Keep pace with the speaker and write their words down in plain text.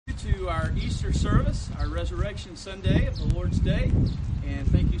to our Easter service, our Resurrection Sunday of the Lord's Day. And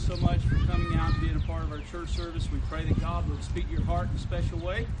thank you so much for coming out and being a part of our church service. We pray that God would speak to your heart in a special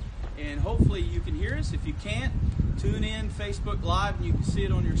way. And hopefully you can hear us. If you can't, tune in Facebook Live and you can see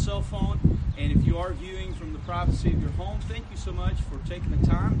it on your cell phone. And if you are viewing from the privacy of your home, thank you so much for taking the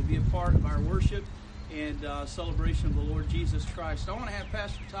time to be a part of our worship and celebration of the Lord Jesus Christ. I want to have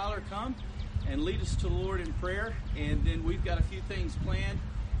Pastor Tyler come and lead us to the Lord in prayer. And then we've got a few things planned.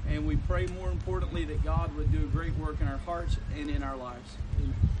 And we pray, more importantly, that God would do a great work in our hearts and in our lives.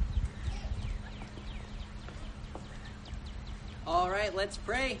 Amen. All right, let's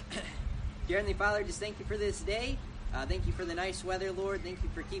pray. Dear Heavenly Father, just thank you for this day. Thank you for the nice weather, Lord. Thank you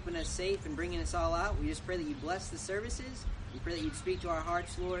for keeping us safe and bringing us all out. We just pray that you bless the services. We pray that you'd speak to our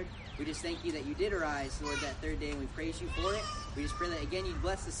hearts, Lord. We just thank you that you did arise, Lord, that third day, and we praise you for it. We just pray that, again, you'd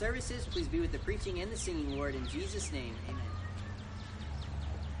bless the services. Please be with the preaching and the singing, Lord. In Jesus' name, amen.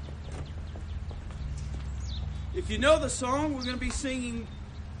 If you know the song, we're going to be singing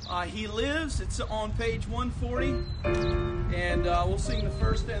He Lives. It's on page 140. And we'll sing the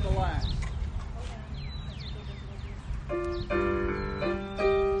first and the last.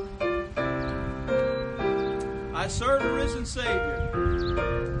 I serve a risen Savior.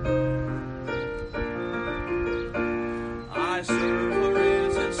 I serve a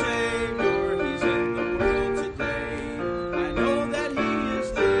risen Savior. He's in the world today. I know that He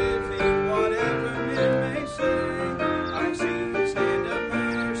is living, whatever men may say. I see His hand of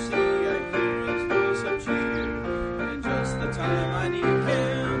mercy. I hear His voice of cheer. And just the time I need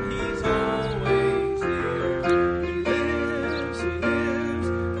Him, He's always there. He lives,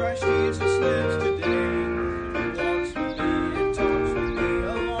 Christ Jesus lives today.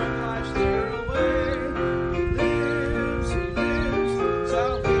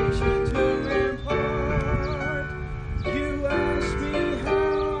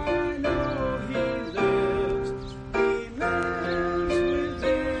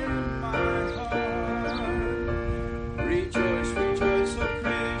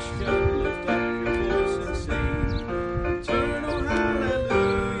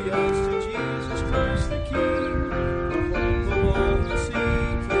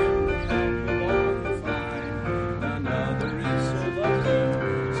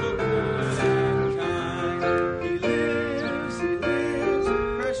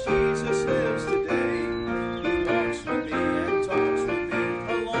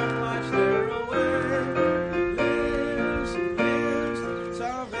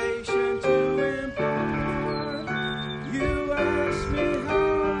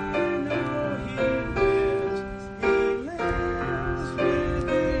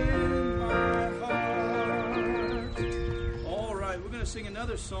 Sing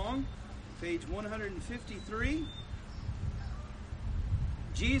another song, page 153.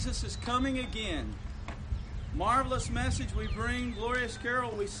 Jesus is coming again. Marvelous message we bring, glorious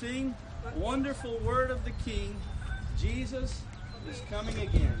carol we sing, wonderful word of the King. Jesus is coming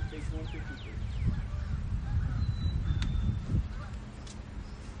again. Page 153.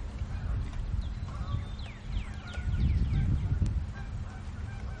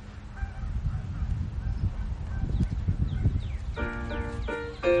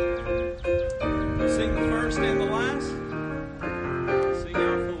 Sing the first and the last. Sing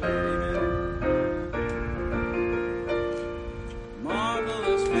our full, amen.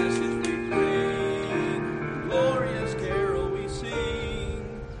 Marvelous message we bring, glorious carol we sing,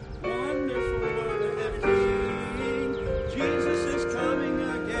 wonderful word of the King. Jesus is coming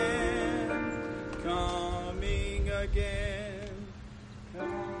again, coming again,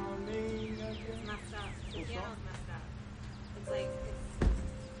 coming again. It's messed up. The piano's messed up. It's like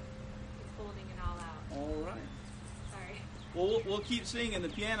holding it all out. All right. Sorry. Well, we'll keep singing. The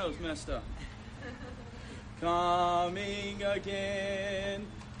piano's messed up. Coming again,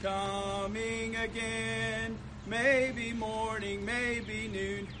 coming again. Maybe morning, maybe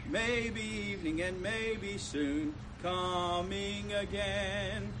noon, maybe evening, and maybe soon. Coming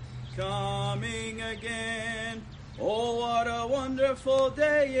again, coming again. Oh, what a wonderful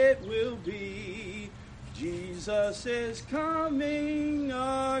day it will be. Jesus is coming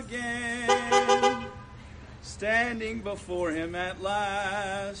again. Standing before Him at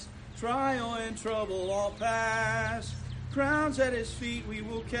last, trial and trouble all past, crowns at His feet we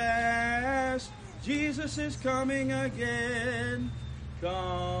will cast. Jesus is coming again,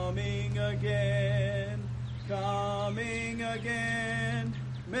 coming again, coming again.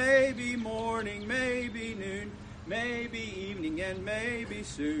 Maybe morning, maybe noon, maybe evening, and maybe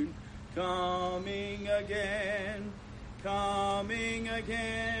soon. Coming again, coming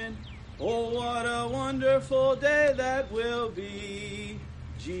again. Oh, what a wonderful day that will be.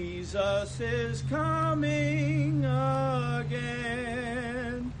 Jesus is coming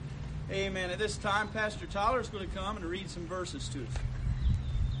again. Amen. At this time, Pastor Tyler is going to come and read some verses to us.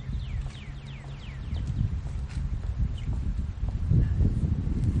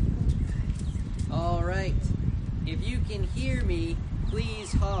 All right. If you can hear me,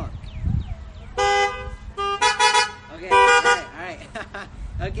 please honk. Okay, all right.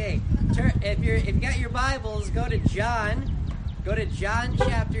 Okay, if you got your Bibles, go to John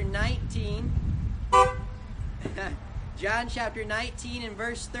chapter 19. John chapter 19 and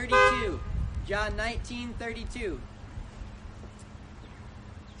verse 32. John 19:32.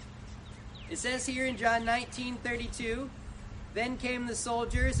 It says here in John 19:32, "Then came the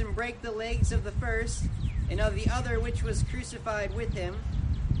soldiers and brake the legs of the first and of the other which was crucified with him.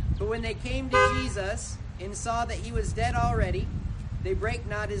 But when they came to Jesus and saw that he was dead already, they brake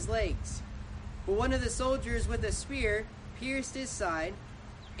not his legs. But one of the soldiers with a spear pierced his side,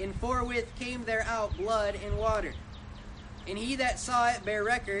 and forthwith came there out blood and water. And he that saw it bare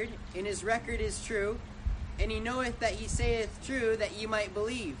record, and his record is true, and he knoweth that he saith true, that ye might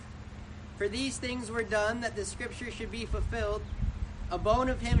believe. For these things were done, that the scripture should be fulfilled, a bone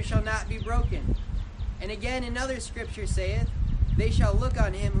of him shall not be broken. And again another scripture saith, they shall look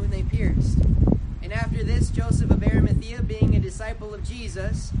on him whom they pierced. And after this Joseph of Arimathea, being a disciple of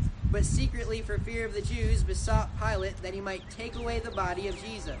Jesus, but secretly for fear of the Jews, besought Pilate that he might take away the body of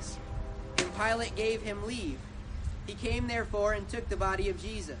Jesus. And Pilate gave him leave. He came therefore and took the body of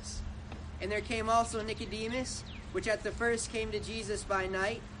Jesus. And there came also Nicodemus, which at the first came to Jesus by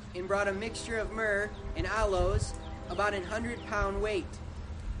night, and brought a mixture of myrrh and aloes, about 100 pound weight.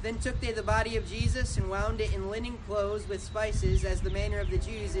 Then took they the body of Jesus, and wound it in linen clothes with spices, as the manner of the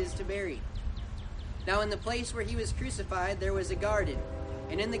Jews is to bury. Now in the place where he was crucified there was a garden,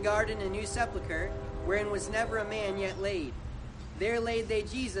 and in the garden a new sepulchre, wherein was never a man yet laid. There laid they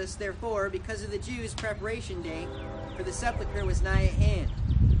Jesus, therefore, because of the Jews' preparation day, for the sepulchre was nigh at hand.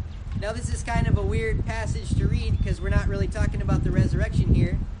 Now this is kind of a weird passage to read, because we're not really talking about the resurrection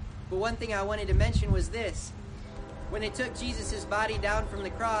here. But one thing I wanted to mention was this. When they took Jesus' body down from the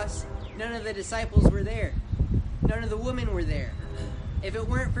cross, none of the disciples were there. None of the women were there. If it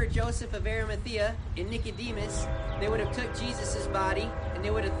weren't for Joseph of Arimathea and Nicodemus, they would have took Jesus' body and they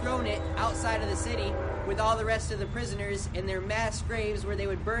would have thrown it outside of the city with all the rest of the prisoners in their mass graves, where they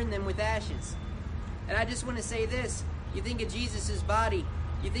would burn them with ashes. And I just want to say this. You think of Jesus' body.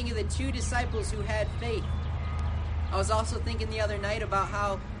 You think of the two disciples who had faith. I was also thinking the other night about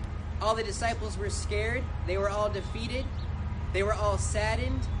how all the disciples were scared. They were all defeated. They were all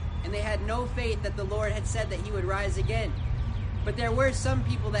saddened. And they had no faith that the Lord had said that he would rise again. But there were some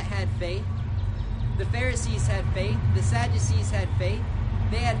people that had faith. The Pharisees had faith. The Sadducees had faith.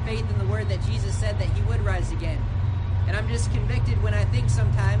 They had faith in the word that Jesus said that he would rise again. And I'm just convicted when I think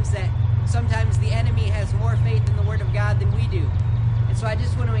sometimes that sometimes the enemy has more faith in the word of God than we do. And so I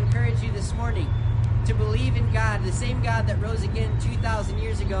just want to encourage you this morning to believe in God. The same God that rose again 2,000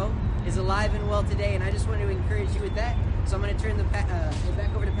 years ago is alive and well today. And I just want to encourage you with that. So I'm going to turn it back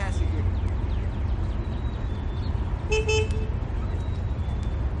over to Pastor here.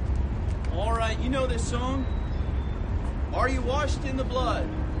 All right, you know this song. Are you washed in the blood?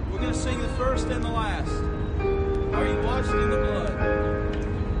 We're going to sing the first and the last. Are you washed in the blood?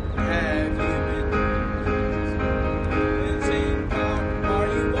 Have you been? And sing, are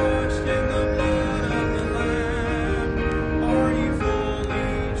you washed in the blood of the Lamb? Are you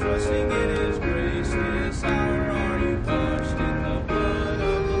fully trusting in his grace this hour? Are you washed in the blood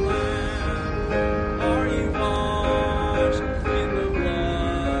of the Lamb? Are you washed in the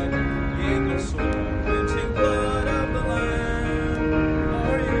blood, in the soul-cleansing blood of the Lamb?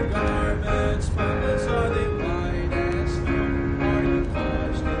 Are your garments spotless? Are they white as snow? Are you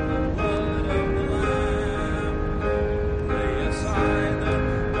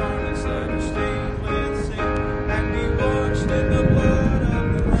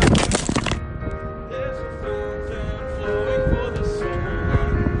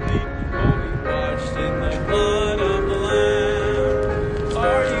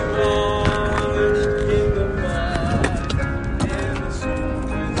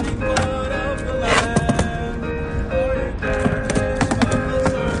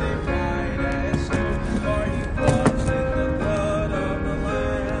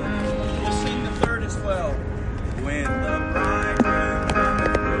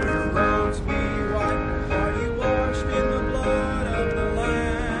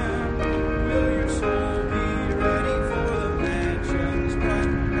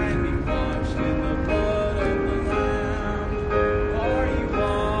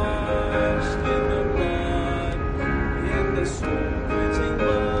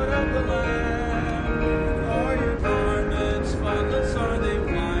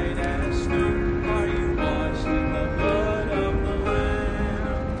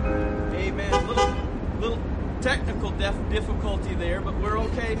there, but we're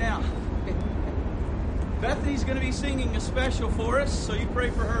okay now. Bethany's going to be singing a special for us, so you pray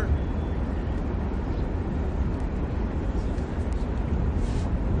for her.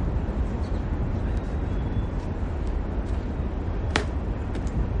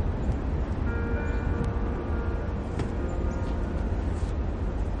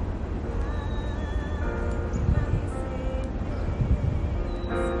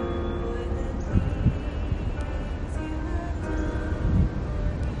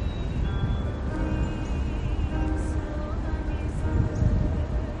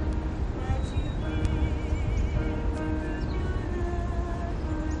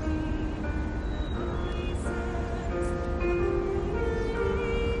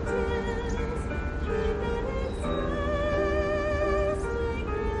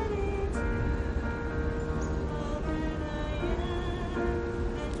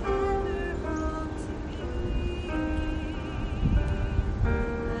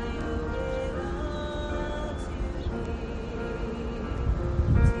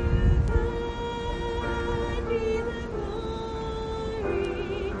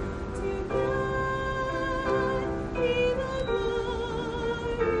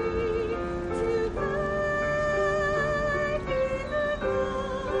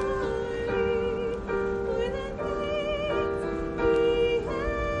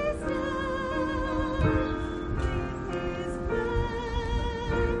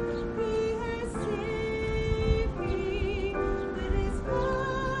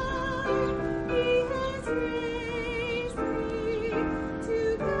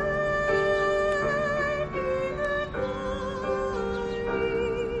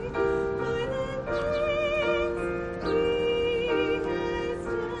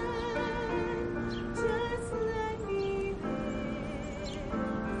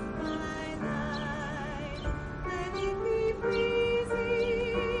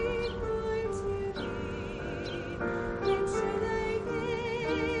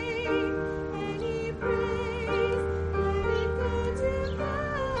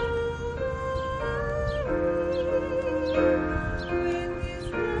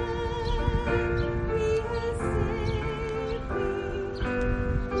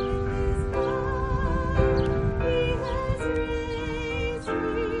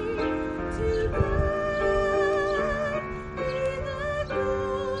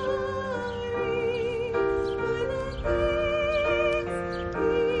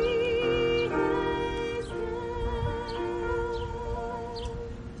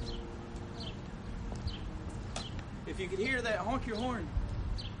 You could hear that, honk your horn.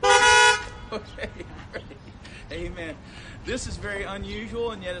 Okay, great. Amen. This is very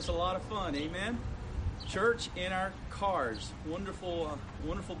unusual, and yet it's a lot of fun. Amen. Church in our cars. Wonderful,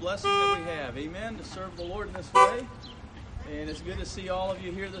 wonderful blessing that we have. Amen. To serve the Lord in this way. And it's good to see all of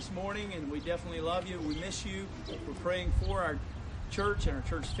you here this morning, and we definitely love you. We miss you. We're praying for our church and our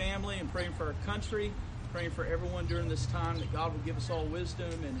church family, and praying for our country. Praying for everyone during this time that God will give us all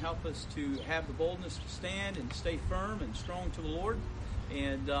wisdom and help us to have the boldness to stand and stay firm and strong to the Lord.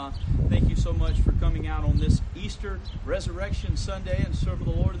 And thank you so much for coming out on this Easter Resurrection Sunday and serving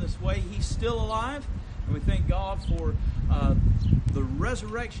the Lord in this way. He's still alive, and we thank God for the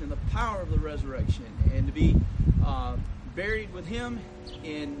resurrection, the power of the resurrection, and to be buried with Him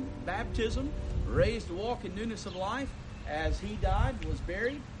in baptism, raised to walk in newness of life. As He died, was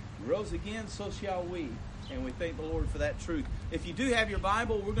buried, rose again, so shall we. And we thank the Lord for that truth. If you do have your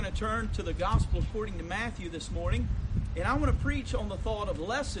Bible, we're going to turn to the Gospel according to Matthew this morning. And I want to preach on the thought of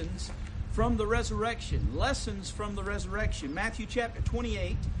lessons from the resurrection. Lessons from the resurrection. Matthew chapter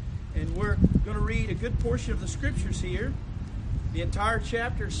 28. And we're going to read a good portion of the Scriptures here. The entire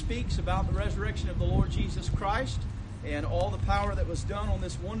chapter speaks about the resurrection of the Lord Jesus Christ and all the power that was done on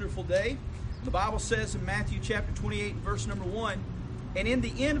this wonderful day. The Bible says in Matthew chapter 28, verse number 1, "And in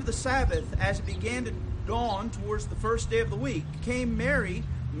the end of the Sabbath, as it began to dawn towards the first day of the week, came Mary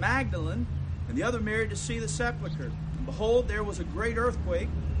Magdalene and the other Mary to see the sepulchre. And behold, there was a great earthquake,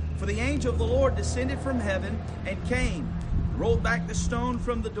 for the angel of the Lord descended from heaven and came, rolled back the stone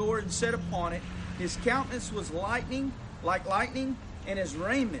from the door and sat upon it. His countenance was like lightning, and his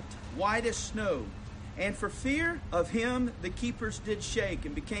raiment white as snow. And for fear of him the keepers did shake,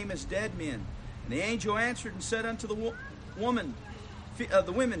 and became as dead men. And the angel answered and said unto the women,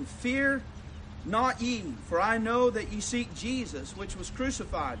 Fear not ye, for I know that ye seek Jesus, which was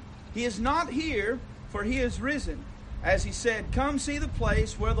crucified. He is not here, for he is risen. As he said, Come see the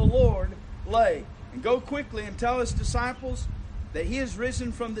place where the Lord lay, and go quickly and tell his disciples that he is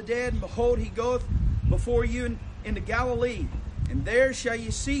risen from the dead, and behold, he goeth before you into Galilee. And there shall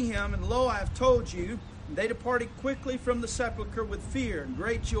ye see him, and lo, I have told you. And they departed quickly from the sepulchre with fear and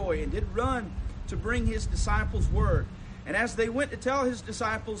great joy, and did run to bring his disciples word. And as they went to tell his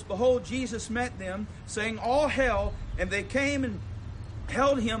disciples, behold, Jesus met them, saying, All hail! And they came and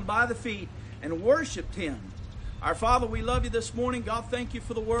held him by the feet and worshipped him. Our Father, we love you this morning. God, thank you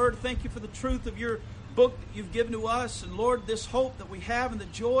for the word. Thank you for the truth of your book that you've given to us. And Lord, this hope that we have and the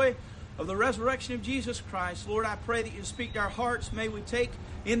joy of the resurrection of Jesus Christ. Lord, I pray that you speak to our hearts. May we take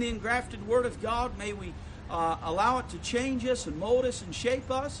in the engrafted word of God. May we allow it to change us and mold us and shape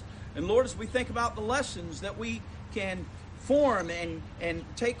us. And Lord, as we think about the lessons that we can form and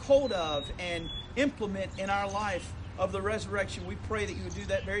take hold of and implement in our life of the resurrection, we pray that you would do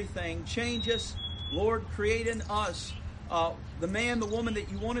that very thing. Change us, Lord, create in us the man, the woman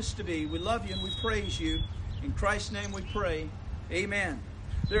that you want us to be. We love you and we praise you. In Christ's name we pray. Amen.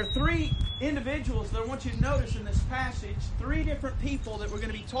 There are three individuals that I want you to notice in this passage, three different people that we're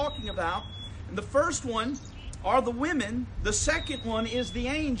going to be talking about. And the first one are the women, the second one is the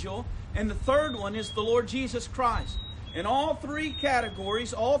angel, and the third one is the Lord Jesus Christ. In all three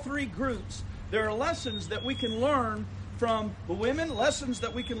categories, all three groups, there are lessons that we can learn from the women, lessons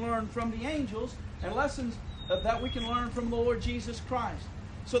that we can learn from the angels, and lessons that we can learn from the Lord Jesus Christ.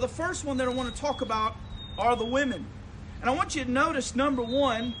 So the first one that I want to talk about are the women. And I want you to notice, number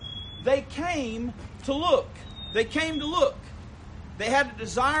one, they came to look. They came to look. They had a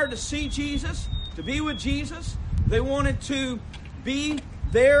desire to see Jesus, to be with Jesus. They wanted to be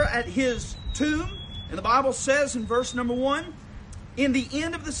there at his tomb. And the Bible says in verse number 1, in the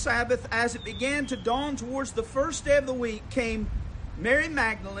end of the Sabbath, as it began to dawn towards the first day of the week, came Mary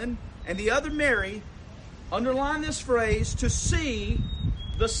Magdalene and the other Mary, underline this phrase, to see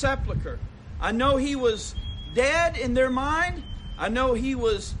the sepulchre. I know he was dead in their mind. I know he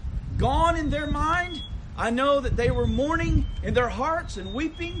was gone in their mind. I know that they were mourning in their hearts and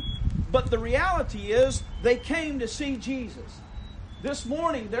weeping. But the reality is they came to see Jesus. This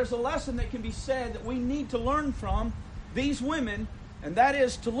morning there's a lesson that can be said that we need to learn from these women, and that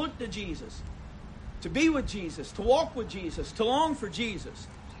is to look to Jesus, to be with Jesus, to walk with Jesus, to long for Jesus,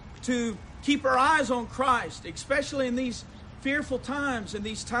 to keep our eyes on Christ, especially in these fearful times and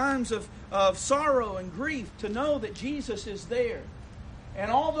these times of sorrow and grief, to know that Jesus is there. And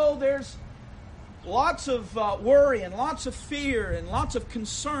although there's lots of worry and lots of fear and lots of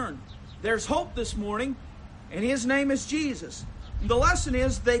concern, there's hope this morning, and his name is Jesus. The lesson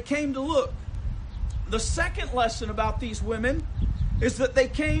is they came to look. The second lesson about these women is that they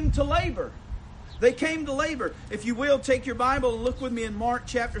came to labor. They came to labor. If you will, take your Bible and look with me in Mark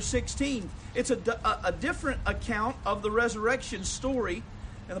chapter 16. It's a different account of the resurrection story.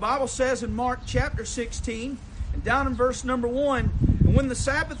 And the Bible says in Mark chapter 16, and down in verse number 1, and when the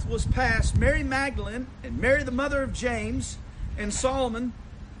Sabbath was past, Mary Magdalene and Mary the mother of James and Solomon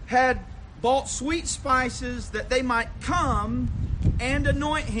had bought sweet spices that they might come and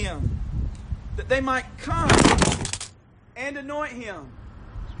anoint him. That they might come and anoint him.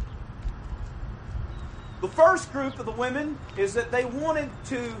 The first group of the women is that they wanted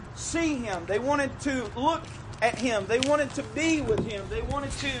to see him. They wanted to look at him. They wanted to be with him. They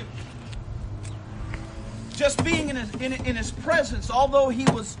wanted to just being in his presence. Although he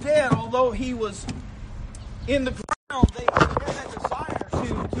was dead, although he was in the ground, they had that desire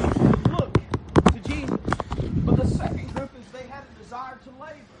to look to Jesus. But the second group is they had a desire to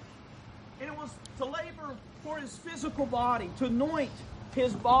labor. And it was to labor for his physical body, to anoint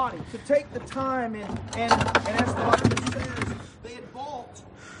his body, to take the time and as the Bible says, they had bought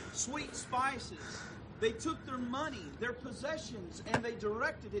sweet spices. They took their money, their possessions, and they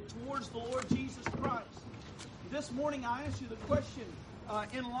directed it towards the Lord Jesus Christ. This morning I ask you the question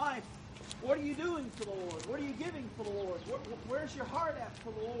in life, what are you doing for the Lord? What are you giving for the Lord? Where's your heart at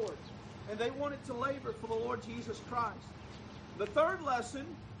for the Lord? And they wanted to labor for the Lord Jesus Christ. The third lesson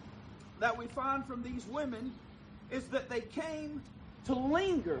that we find from these women is that they came to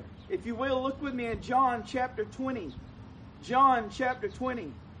linger. If you will, look with me in John chapter 20. John chapter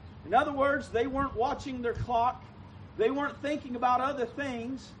 20. In other words, they weren't watching their clock. They weren't thinking about other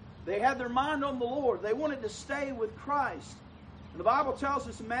things. They had their mind on the Lord. They wanted to stay with Christ. And the Bible tells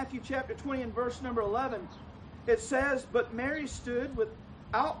us in Matthew chapter 20 and verse number 11, it says, but Mary stood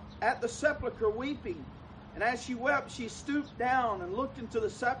without at the sepulchre weeping. And as she wept, she stooped down and looked into the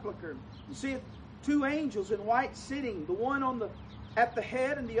sepulchre. And see two angels in white sitting, the one at the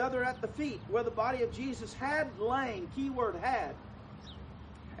head and the other at the feet, where the body of Jesus had lain, keyword had.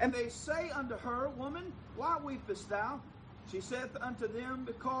 And they say unto her, Woman, why weepest thou? She saith unto them,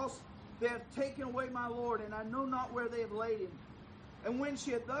 Because they have taken away my Lord, and I know not where they have laid him. And when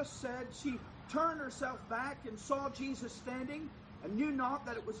she had thus said, she turned herself back and saw Jesus standing, and knew not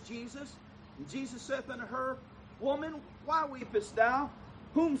that it was Jesus. And Jesus saith unto her, Woman, why weepest thou?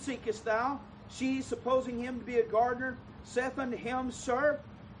 Whom seekest thou? She, supposing him to be a gardener, saith unto him, Sir,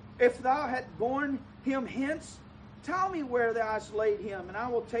 if thou hast borne him hence, tell me where thou hast laid him, and I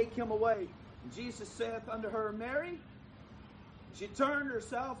will take him away. And Jesus saith unto her, Mary. She turned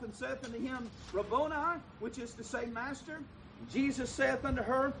herself and saith unto him, Rabboni, which is to say, Master. And Jesus saith unto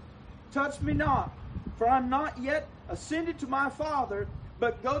her, Touch me not, for I am not yet ascended to my Father,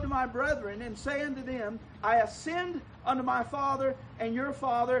 but go to my brethren, and say unto them, I ascend unto my Father and your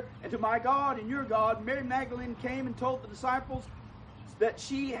Father, and to my God and your God. Mary Magdalene came and told the disciples that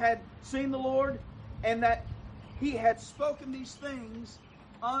she had seen the Lord, and that he had spoken these things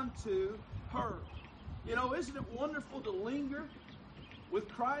unto her. You know, isn't it wonderful to linger with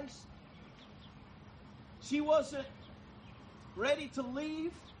Christ? She wasn't ready to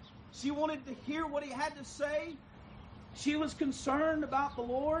leave. She wanted to hear what he had to say. She was concerned about the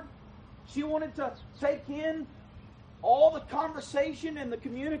Lord. She wanted to take in all the conversation and the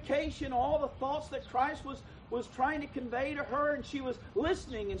communication, all the thoughts that Christ was trying to convey to her, and she was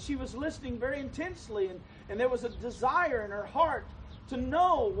listening, and she was listening very intensely, and there was a desire in her heart to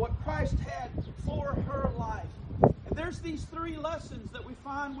know what Christ had for her life. And there's these three lessons that we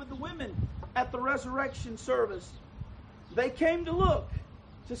find with the women at the resurrection service. They came to look,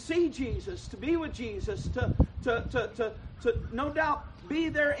 to see Jesus, to be with Jesus, to no doubt be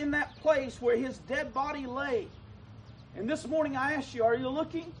there in that place where his dead body lay. And this morning I ask you, are you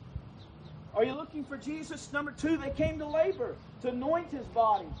looking? Are you looking for Jesus? Number two, they came to labor, to anoint his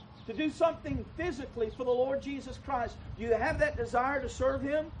body, to do something physically for the Lord Jesus Christ. Do you have that desire to serve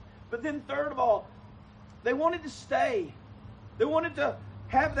him? But then third of all, they wanted to stay. They wanted to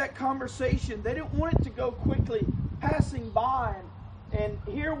have that conversation. They didn't want it to go quickly, passing by and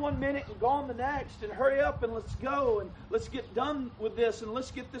here one minute and gone the next, and hurry up and let's go and let's get done with this and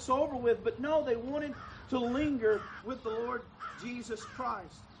let's get this over with. But no, they wanted to linger with the Lord Jesus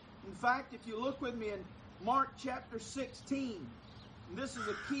Christ. In fact, if you look with me in Mark chapter 16, and this is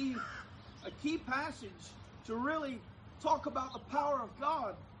a key passage to really talk about the power of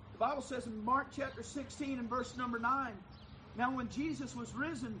God. The Bible says in Mark chapter 16 and verse number 9, Now when Jesus was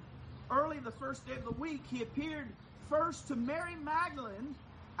risen early the first day of the week, he appeared first to Mary Magdalene,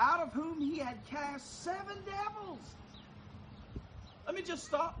 out of whom he had cast 7 devils. Let me just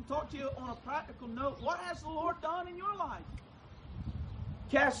stop and talk to you on a practical note. What has the Lord done in your life?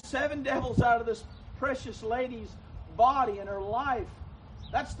 Cast 7 devils out of this precious lady's body and her life.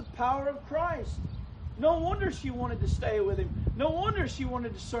 That's the power of Christ. No wonder she wanted to stay with him. No wonder she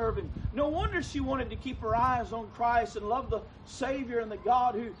wanted to serve him. No wonder she wanted to keep her eyes on Christ and love the Savior and the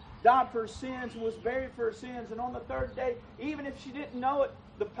God who died for her sins and was buried for her sins. And on the third day, even if she didn't know it,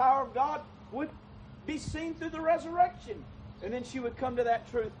 the power of God would be seen through the resurrection. And then she would come to that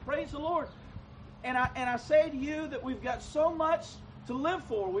truth. Praise the Lord. And I say to you that we've got so much to live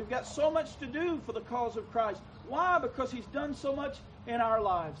for. We've got so much to do for the cause of Christ. Why? Because he's done so much in our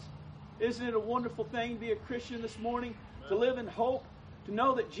lives. Isn't it a wonderful thing to be a Christian this morning? To live in hope, to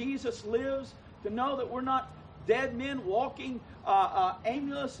know that Jesus lives, to know that we're not dead men walking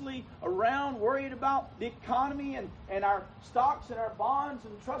aimlessly around, worried about the economy and our stocks and our bonds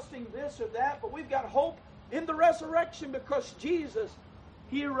and trusting this or that. But we've got hope in the resurrection because Jesus,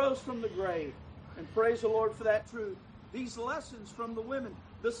 he arose from the grave. And praise the Lord for that truth. These lessons from the women.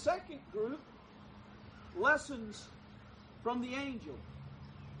 The second group, lessons from the angel.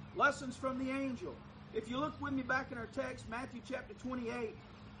 Lessons from the angel. If you look with me back in our text, Matthew chapter 28,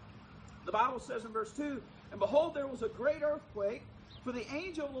 the Bible says in verse 2, And behold, there was a great earthquake, for the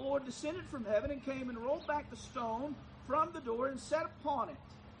angel of the Lord descended from heaven and came and rolled back the stone from the door and sat upon it.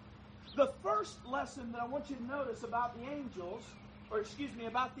 The first lesson that I want you to notice about the angels,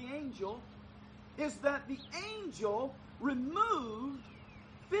 about the angel, is that the angel removed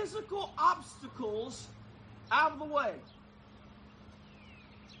physical obstacles out of the way.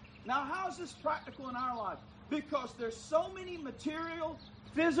 Now, how is this practical in our life? Because there's so many material,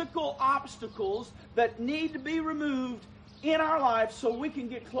 physical obstacles that need to be removed in our life so we can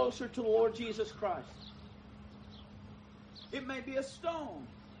get closer to the Lord Jesus Christ. It may be a stone.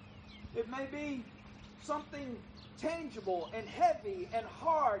 It may be something tangible and heavy and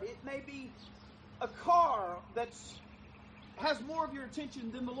hard. It may be a car that has more of your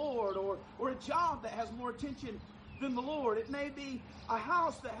attention than the Lord, or a job that has more attention than the Lord. It may be a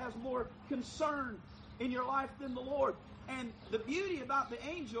house that has more concern in your life than the Lord. And the beauty about the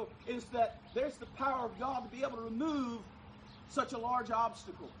angel is that there's the power of God to be able to remove such a large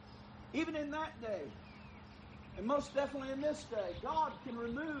obstacle. Even in that day, and most definitely in this day, God can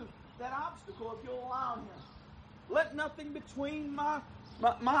remove that obstacle if you'll allow him. Let nothing between my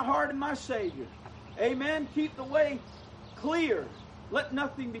my heart and my Savior. Amen. Keep the way clear. Let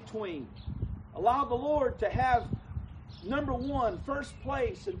nothing between. Allow the Lord to have number one, first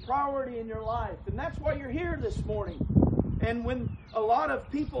place and priority in your life. And that's why you're here this morning. And when a lot of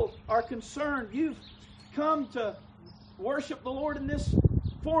people are concerned, you've come to worship the Lord in this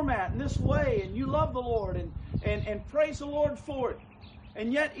format, in this way, and you love the Lord and praise the Lord for it.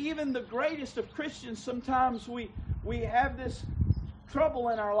 And yet even the greatest of Christians, sometimes we have this trouble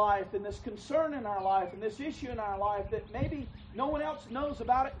in our life and this concern in our life and this issue in our life that maybe no one else knows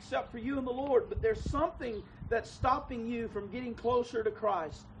about it except for you and the Lord. But there's something that's stopping you from getting closer to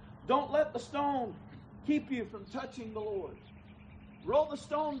Christ. Don't let the stone keep you from touching the Lord. Roll the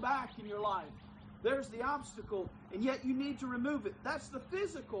stone back in your life. There's the obstacle, and yet you need to remove it. That's the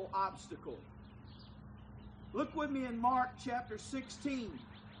physical obstacle. Look with me in Mark chapter 16.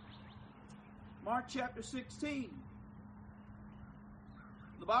 Mark chapter 16.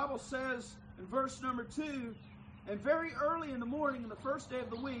 The Bible says in verse number 2, and very early in the morning, in the first day of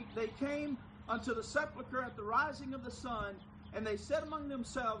the week, they came unto the sepulchre at the rising of the sun, and they said among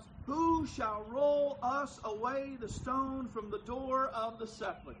themselves, who shall roll us away the stone from the door of the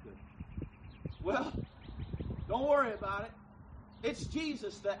sepulchre? Well, don't worry about it. It's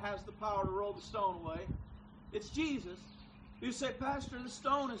Jesus that has the power to roll the stone away. It's Jesus. You say, Pastor, the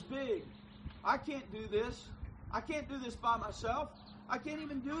stone is big. I can't do this. I can't do this by myself. I can't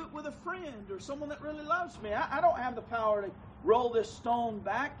even do it with a friend or someone that really loves me. I don't have the power to roll this stone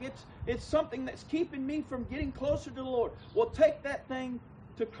back. It's something that's keeping me from getting closer to the Lord. Well, take that thing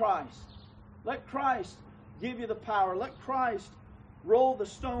to Christ. Let Christ give you the power. Let Christ roll the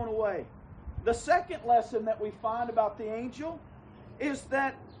stone away. The second lesson that we find about the angel is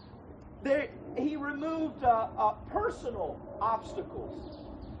that he removed personal obstacles.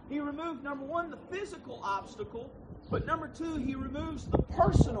 He removed, number one, the physical obstacle, but number two, he removes the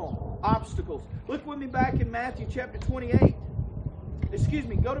personal obstacles. Look with me back in Matthew chapter 28.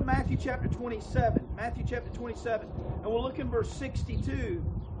 Go to Matthew chapter 27. Matthew chapter 27. And we'll look in verse 62.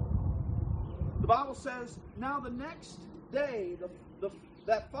 The Bible says, now the next day,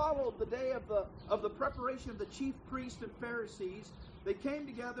 that followed the day of the preparation of the chief priests and Pharisees, they came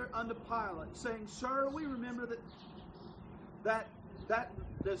together unto Pilate, saying, Sir, we remember that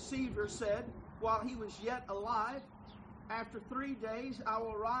deceiver said, while he was yet alive, after 3 days I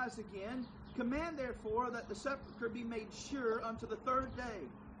will rise again. Command therefore that the sepulchre be made sure unto the third day,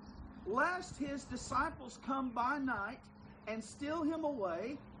 lest his disciples come by night and steal him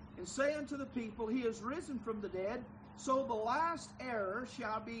away, and say unto the people, He is risen from the dead. So the last error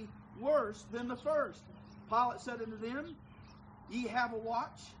shall be worse than the first. Pilate said unto them, Ye have a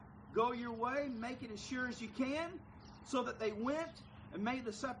watch, go your way, make it as sure as you can. So that they went and made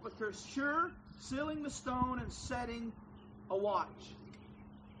the sepulchre sure, sealing the stone and setting a watch.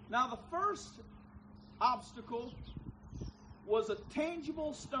 Now the first obstacle was a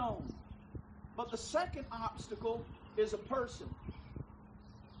tangible stone, but the second obstacle is a person.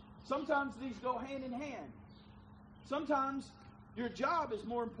 Sometimes these go hand in hand. Sometimes your job is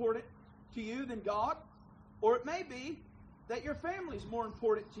more important to you than God, or it may be that your family is more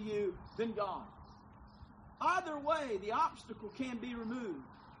important to you than God. Either way, the obstacle can be removed.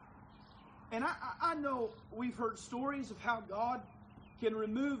 And I know we've heard stories of how God can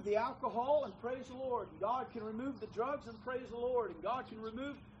remove the alcohol, and praise the Lord. And God can remove the drugs, and praise the Lord. And God can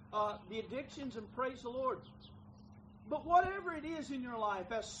remove the addictions, and praise the Lord. But whatever it is in your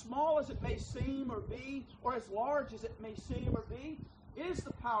life, as small as it may seem or be, or as large as it may seem or be, it is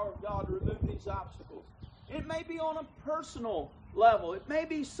the power of God to remove these obstacles. It may be on a personal level. It may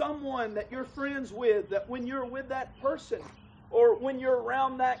be someone that you're friends with, that when you're with that person, or when you're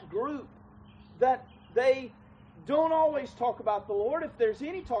around that group, that they don't always talk about the Lord. If there's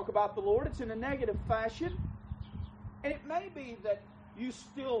any talk about the Lord, it's in a negative fashion. And it may be that you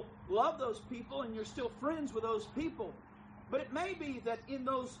still love those people and you're still friends with those people. But it may be that in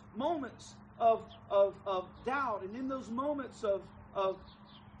those moments of doubt and in those moments of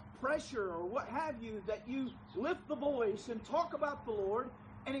pressure or what have you, that you lift the voice and talk about the Lord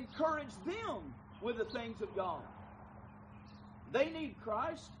and encourage them with the things of God. They need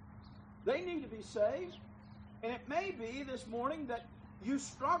Christ. They need to be saved. And it may be this morning that you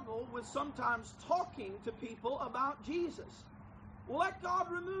struggle with sometimes talking to people about Jesus. Let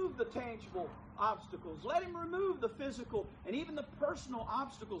God remove the tangible obstacles. Let Him remove the physical and even the personal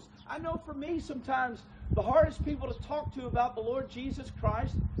obstacles. I know for me sometimes the hardest people to talk to about the Lord Jesus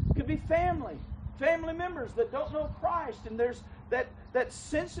Christ could be family members that don't know Christ, and there's that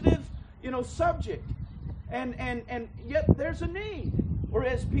sensitive, subject, and yet there's a need. or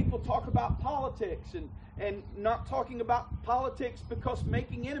as people talk about politics and not talking about politics because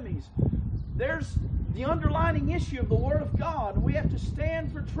making enemies. There's the underlining issue of the Word of God, and we have to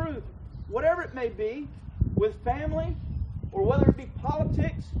stand for truth, whatever it may be, with family, or whether it be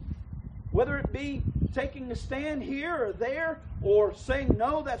politics, whether it be taking a stand here or there, or saying,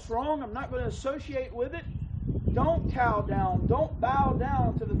 no, that's wrong, I'm not going to associate with it. Don't cow down, don't bow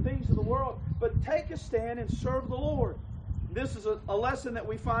down to the things of the world, but take a stand and serve the Lord. This is a lesson that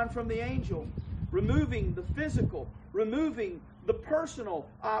we find from the angel. Removing the physical, removing the personal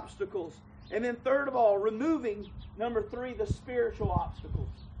obstacles. And then third of all, removing, number 3, the spiritual obstacles.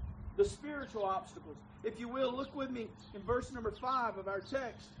 The spiritual obstacles. If you will, look with me in verse number 5 of our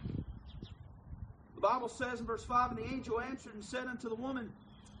text. The Bible says in verse 5, "And the angel answered and said unto the women,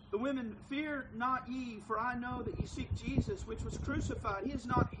 Fear not ye, for I know that ye seek Jesus, which was crucified. He is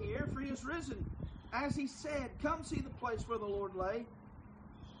not here, for he is risen. As he said, Come see the place where the Lord lay.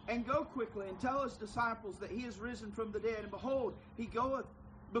 And go quickly, and tell his disciples that he is risen from the dead. And behold, he goeth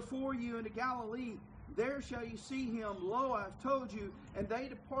before you into Galilee. There shall you see him. Lo, I have told you." And they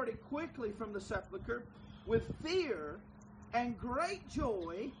departed quickly from the sepulchre with fear and great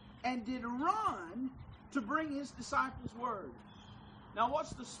joy, and did run to bring his disciples word. Now, what's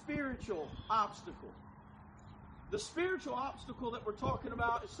the spiritual obstacle? The spiritual obstacle that we're talking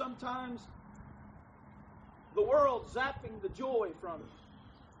about is sometimes the world zapping the joy from it.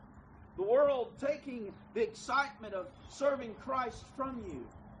 The world taking the excitement of serving Christ from you.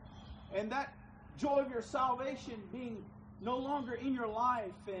 And that joy of your salvation being no longer in your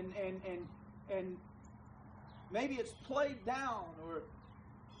life, and maybe it's played down, or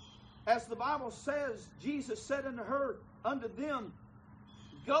as the Bible says, Jesus said unto them,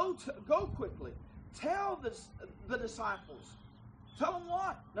 Go quickly. Tell the disciples. Tell them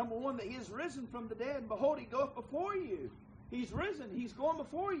what? Number 1, that he is risen from the dead. And behold, he goeth before you. He's risen. He's going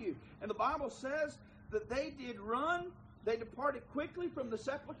before you. And the Bible says that they did run. They departed quickly from the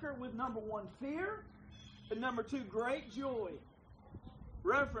sepulchre with, number 1, fear. And number 2, great joy.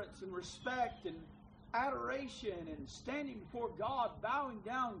 Reverence and respect and adoration and standing before God, bowing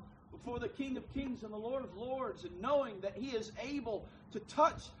down before the King of Kings and the Lord of Lords, and knowing that he is able to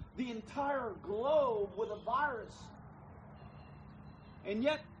touch the entire globe with a virus. And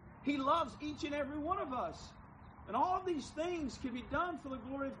yet, he loves each and every one of us. And all of these things can be done for the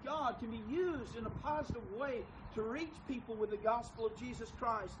glory of God, can be used in a positive way to reach people with the gospel of Jesus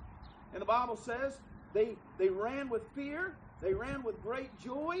Christ. And the Bible says they ran with fear, they ran with great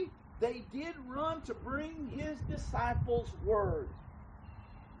joy, they did run to bring his disciples word.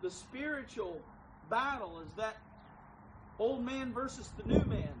 The spiritual battle is that old man versus the new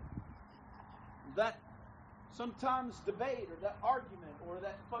man. That sometimes debate, or that argument, or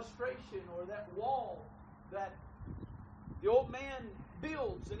that frustration, or that wall that the old man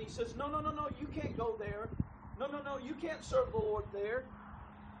builds, and he says, no, you can't go there. No, you can't serve the Lord there.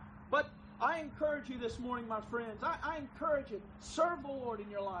 But I encourage you this morning, my friends, I encourage you, serve the Lord in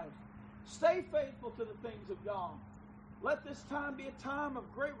your life. Stay faithful to the things of God. Let this time be a time of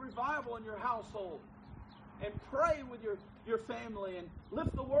great revival in your household. And pray with your family, and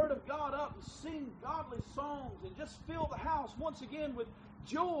lift the Word of God up, and sing godly songs, and just fill the house once again with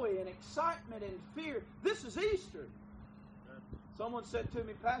joy and excitement and fear. This is Easter. Someone said to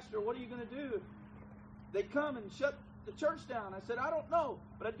me, Pastor, what are you going to do if they come and shut the church down? I said, I don't know,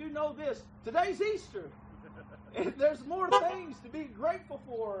 but I do know this. Today's Easter. And there's more things to be grateful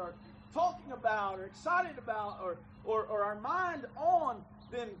for, or talking about, or excited about, or our mind on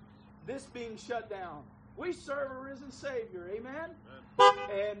than this being shut down. We serve a risen Savior. Amen?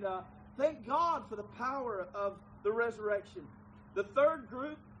 And thank God for the power of the resurrection. The third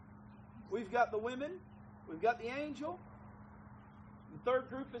group, we've got the women, we've got the angel. The third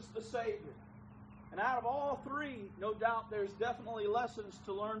group is the Savior. And out of all three, no doubt there's definitely lessons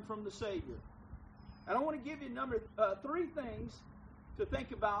to learn from the Savior. And I want to give you three things to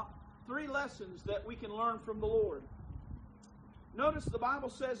think about, 3 lessons that we can learn from the Lord. Notice the Bible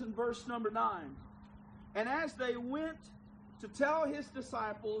says in verse number 9, "And as they went to tell his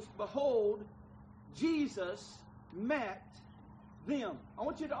disciples, behold, Jesus met them." I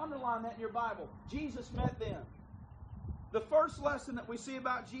want you to underline that in your Bible. Jesus met them. The first lesson that we see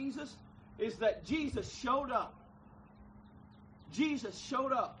about Jesus is that Jesus showed up. Jesus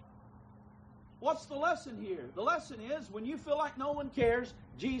showed up. What's the lesson here? The lesson is, when you feel like no one cares,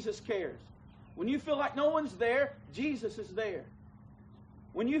 Jesus cares. When you feel like no one's there, Jesus is there.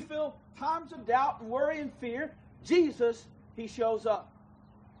 When you feel times of doubt and worry and fear, Jesus, he shows up.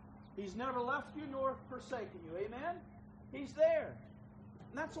 He's never left you nor forsaken you. Amen? He's there.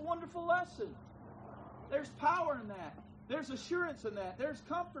 And that's a wonderful lesson. There's power in that. There's assurance in that. There's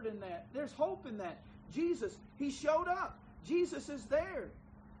comfort in that. There's hope in that. Jesus, He showed up. Jesus is there.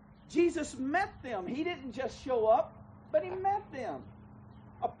 Jesus met them. He didn't just show up, but He met them.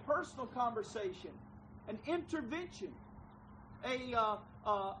 A personal conversation, an intervention,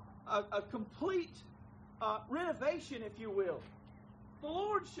 a complete renovation, if you will. The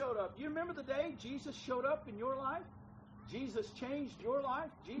Lord showed up. Do you remember the day Jesus showed up in your life? Jesus changed your life.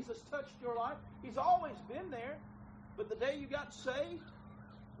 Jesus touched your life. He's always been there. But the day you got saved,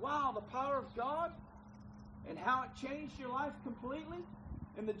 wow, the power of God and how it changed your life completely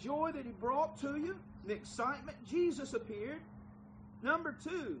and the joy that He brought to you, the excitement, Jesus appeared. Number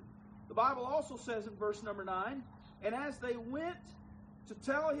 2, the Bible also says in verse number 9, and as they went to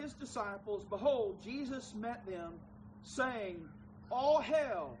tell His disciples, behold, Jesus met them, saying, all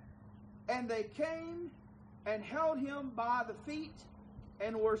hail. And they came and held Him by the feet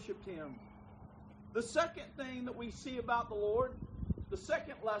and worshipped Him. The second thing that we see about the Lord, the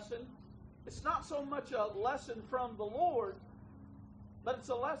second lesson, it's not so much a lesson from the Lord, but it's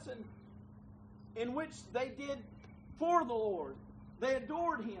a lesson in which they did for the Lord. They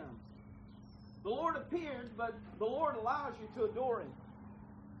adored Him. The Lord appeared, but the Lord allows you to adore Him.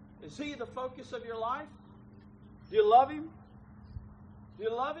 Is He the focus of your life? Do you love Him? Do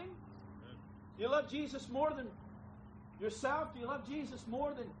you love Him? Do you love Jesus more than yourself? Do you love Jesus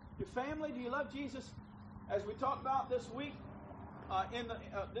more than your family? Do you love Jesus, as we talked about this week,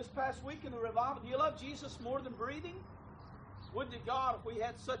 this past week in the revival? Do you love Jesus more than breathing? Would to God if we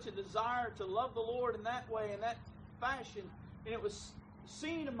had such a desire to love the Lord in that way, in that fashion, and it was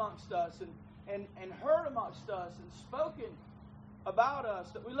seen amongst us and heard amongst us and spoken about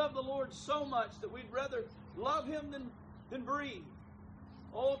us, that we love the Lord so much that we'd rather love Him than breathe.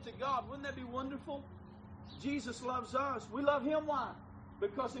 Oh, to God, wouldn't that be wonderful? Jesus loves us. We love Him. Why?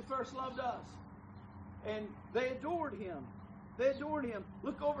 Because He first loved us. And they adored Him. They adored Him.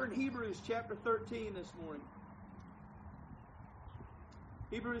 Look over in Hebrews chapter 13 this morning.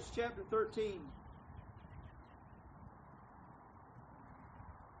 Hebrews chapter 13.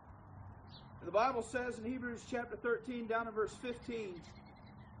 The Bible says in Hebrews chapter 13, down in verse 15,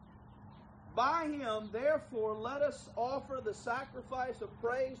 by Him, therefore, let us offer the sacrifice of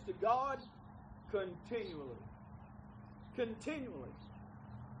praise to God continually. Continually.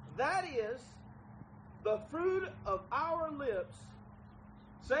 That is the fruit of our lips.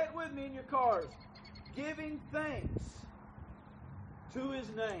 Say it with me in your cars. Giving thanks to His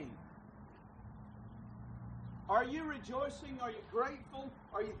name. Are you rejoicing? Are you grateful?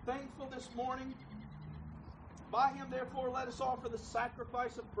 Are you thankful this morning? By Him, therefore, let us offer the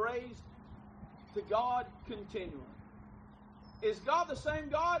sacrifice of praise to God continually. Is God the same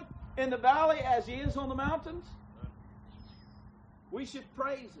God in the valley as He is on the mountains? We should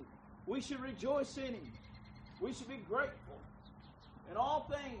praise Him. We should rejoice in Him. We should be grateful. In all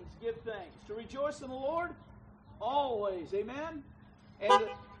things, give thanks. To rejoice in the Lord always. Amen? And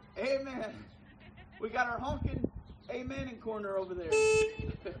amen. We got our honking amening corner over there.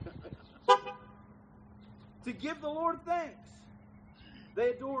 To give the Lord thanks. They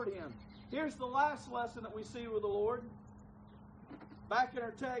adored Him. Here's the last lesson that we see with the Lord. Back in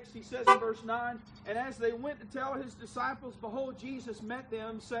our text, He says in verse 9, and as they went to tell His disciples, behold, Jesus met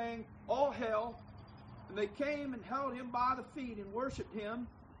them, saying, all hail. And they came and held Him by the feet and worshipped Him.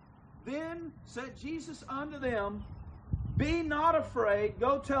 Then said Jesus unto them, be not afraid,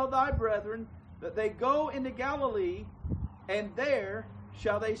 go tell thy brethren that they go into Galilee, and there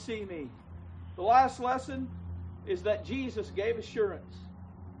shall they see me. The last lesson is that Jesus gave assurance.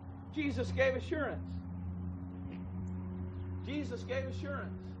 Jesus gave assurance. Jesus gave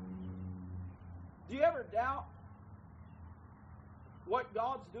assurance. Do you ever doubt what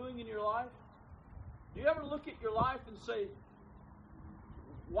God's doing in your life? Do you ever look at your life and say,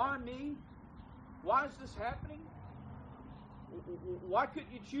 why me? Why is this happening? Why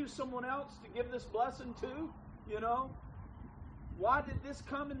couldn't you choose someone else to give this blessing to? You know? Why did this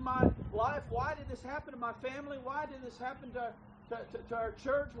come in my life? Why did this happen to my family? Why did this happen to our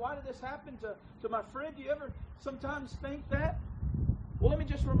church? Why did this happen to my friend? Do you ever sometimes think that? Well, let me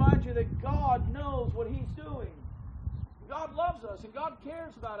just remind you that God knows what He's doing. God loves us, and God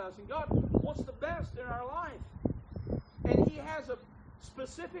cares about us, and God wants the best in our life. And He has a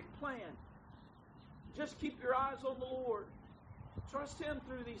specific plan. Just keep your eyes on the Lord. Trust Him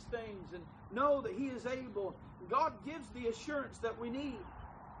through these things and know that He is able. God gives the assurance that we need.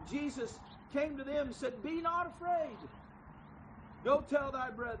 Jesus came to them and said, be not afraid. Go tell thy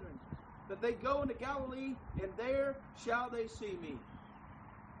brethren that they go into Galilee, and there shall they see me.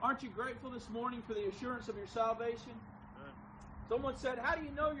 Aren't you grateful this morning for the assurance of your salvation? Someone said, how do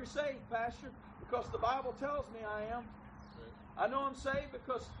you know you're saved, Pastor? Because the Bible tells me I am. I know I'm saved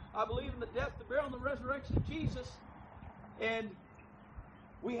because I believe in the death, the burial, and the resurrection of Jesus. And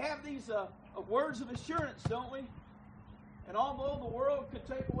we have these words of assurance, don't we? And although the world could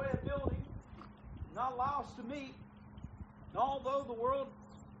take away a building, not allow us to meet, and although the world,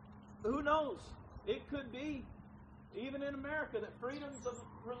 who knows, it could be, even in America, that freedoms of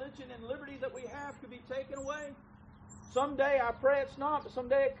religion and liberty that we have could be taken away. Someday, I pray it's not, but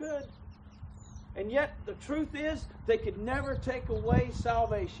someday it could. And yet, the truth is, they could never take away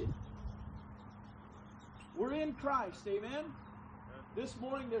salvation. We're in Christ, amen? This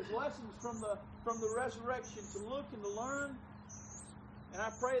morning, there's lessons from the resurrection to look and to learn. And I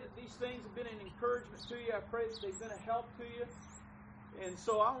pray that these things have been an encouragement to you. I pray that they've been a help to you. And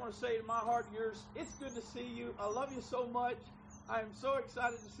so I want to say to my heart and yours, it's good to see you. I love you so much. I am so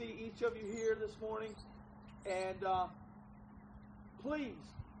excited to see each of you here this morning. And please,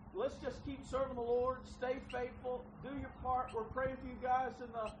 let's just keep serving the Lord. Stay faithful. Do your part. We're praying for you guys in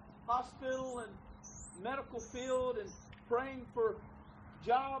the hospital and medical field and praying for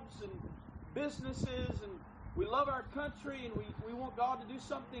jobs and businesses. And we love our country, and we want God to do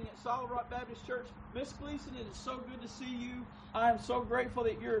something at Solid Rock Baptist Church. Miss Gleason, it is so good to see you. I am so grateful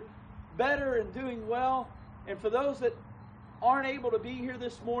that you're better and doing well. And for those that aren't able to be here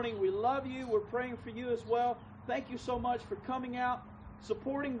this morning, we love you. We're praying for you as well. Thank you so much for coming out,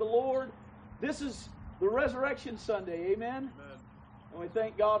 supporting the Lord. This is the Resurrection Sunday, amen? Amen. And we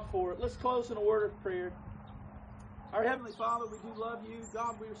thank God for it. Let's close in a word of prayer. Our Heavenly Father, we do love you.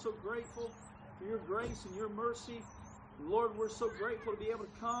 God, we are so grateful for your grace and your mercy. And Lord, we're so grateful to be able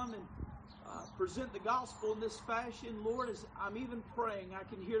to come and present the gospel in this fashion. Lord, as I'm even praying, I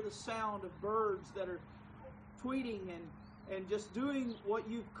can hear the sound of birds that are tweeting and just doing what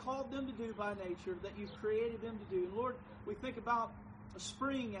you've called them to do by nature, that you've created them to do. And Lord, we think about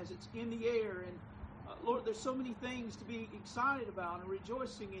spring as it's in the air. And Lord, there's so many things to be excited about and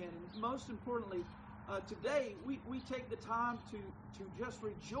rejoicing in. And most importantly, today we take the time to just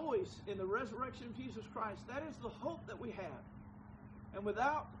rejoice in the resurrection of Jesus Christ. That is the hope that we have. And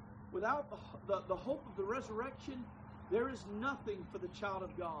without the hope of the resurrection, there is nothing for the child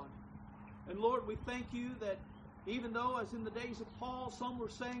of God. And Lord, we thank you that even though, as in the days of Paul, some were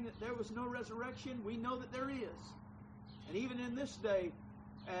saying that there was no resurrection, we know that there is. And even in this day,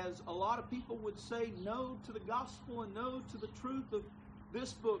 as a lot of people would say no to the gospel and no to the truth of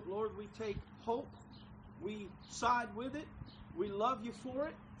this book, Lord, we take hope. We side with it. We love you for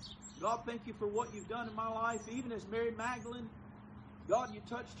it. God, thank you for what you've done in my life. Even as Mary Magdalene, God, you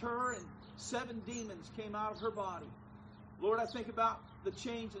touched her and 7 demons came out of her body. Lord, I think about the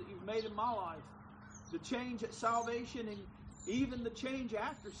change that you've made in my life. The change at salvation and even the change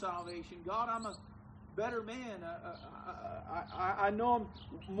after salvation. God, I'm a better man. I know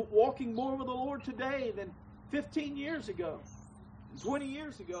I'm walking more with the Lord today than 15 years ago, 20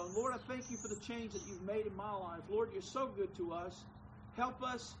 years ago. And Lord, I thank you for the change that you've made in my life. Lord, you're so good to us. Help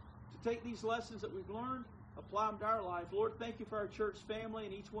us to take these lessons that we've learned, apply them to our life. Lord, thank you for our church family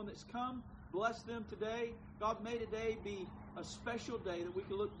and each one that's come. Bless them today. God, may today be a special day that we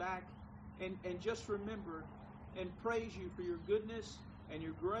can look back and just remember and praise you for your goodness and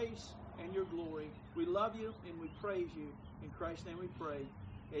your grace and your glory. We love you and we praise you. In Christ's name we pray.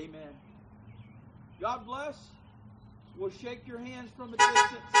 Amen. God bless. We'll shake your hands from a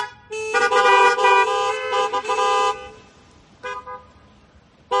distance.